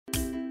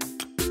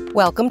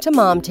Welcome to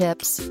Mom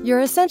Tips, your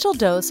essential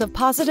dose of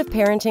positive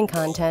parenting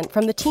content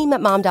from the team at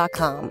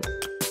Mom.com.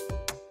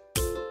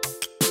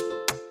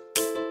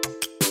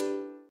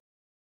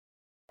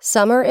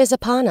 Summer is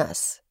upon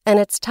us, and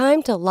it's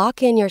time to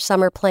lock in your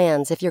summer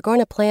plans if you're going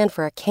to plan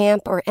for a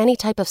camp or any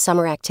type of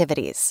summer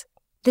activities.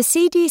 The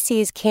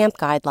CDC's camp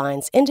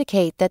guidelines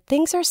indicate that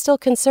things are still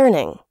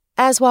concerning,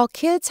 as while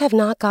kids have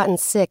not gotten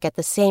sick at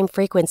the same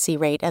frequency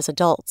rate as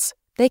adults,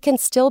 they can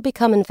still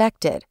become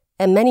infected,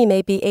 and many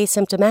may be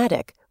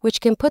asymptomatic, which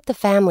can put the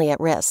family at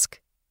risk.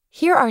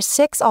 Here are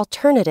 6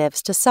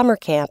 alternatives to summer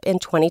camp in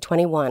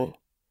 2021.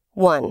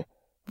 1.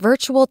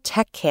 Virtual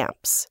tech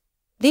camps.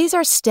 These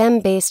are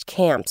STEM-based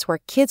camps where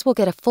kids will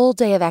get a full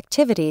day of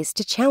activities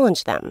to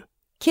challenge them.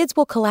 Kids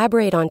will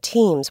collaborate on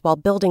teams while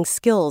building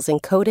skills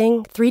in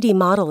coding, 3D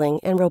modeling,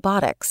 and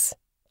robotics.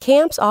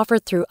 Camps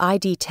offered through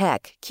ID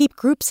Tech keep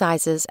group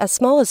sizes as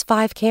small as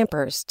 5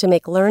 campers to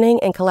make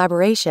learning and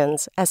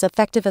collaborations as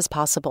effective as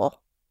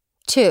possible.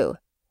 2.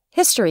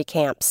 History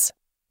camps.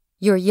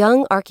 Your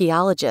young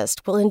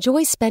archaeologist will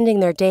enjoy spending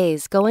their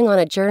days going on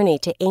a journey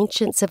to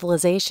ancient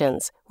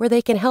civilizations where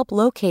they can help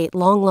locate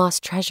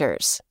long-lost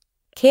treasures.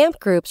 Camp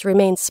groups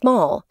remain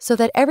small so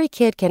that every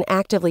kid can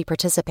actively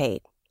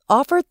participate.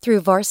 Offered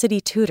through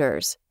Varsity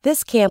Tutors,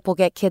 this camp will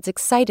get kids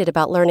excited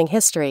about learning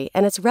history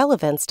and its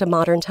relevance to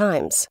modern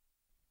times.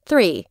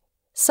 3.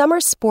 Summer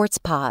sports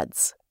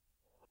pods.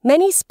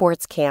 Many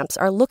sports camps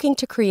are looking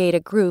to create a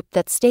group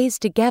that stays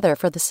together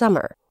for the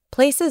summer.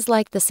 Places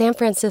like the San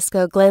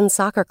Francisco Glen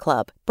Soccer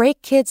Club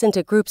break kids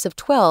into groups of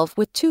 12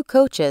 with 2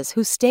 coaches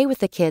who stay with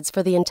the kids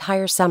for the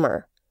entire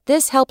summer.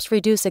 This helps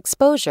reduce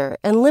exposure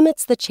and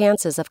limits the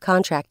chances of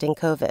contracting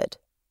COVID.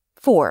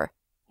 4.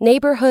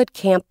 Neighborhood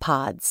camp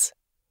pods.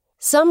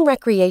 Some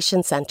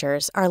recreation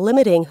centers are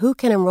limiting who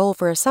can enroll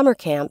for a summer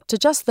camp to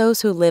just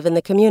those who live in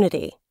the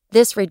community.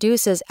 This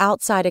reduces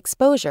outside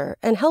exposure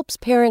and helps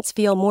parents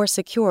feel more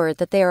secure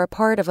that they are a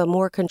part of a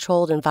more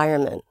controlled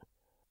environment.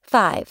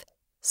 5.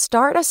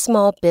 Start a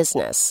small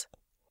business.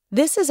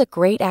 This is a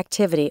great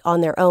activity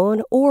on their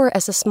own or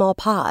as a small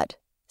pod.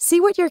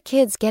 See what your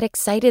kids get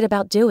excited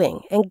about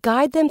doing and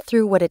guide them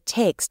through what it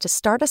takes to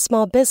start a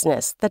small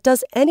business that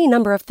does any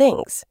number of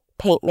things: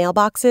 paint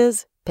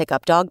mailboxes, pick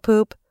up dog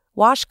poop,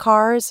 wash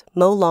cars,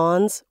 mow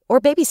lawns, or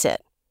babysit.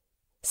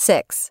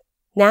 6.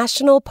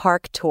 National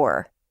Park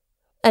Tour.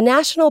 A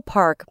national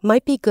park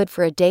might be good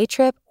for a day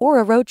trip or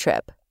a road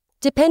trip.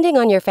 Depending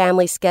on your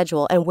family's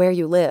schedule and where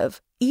you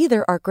live,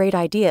 either are great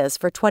ideas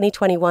for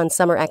 2021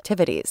 summer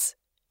activities.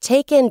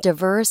 Take in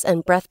diverse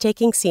and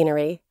breathtaking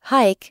scenery,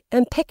 hike,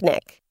 and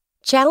picnic.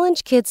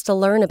 Challenge kids to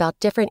learn about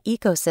different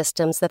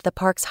ecosystems that the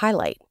parks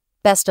highlight.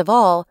 Best of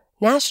all,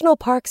 national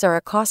parks are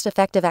a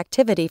cost-effective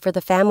activity for the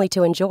family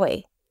to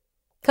enjoy.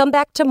 Come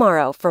back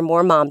tomorrow for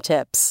more Mom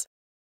Tips.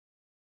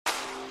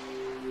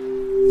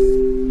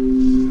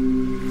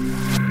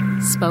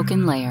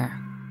 SpokenLayer.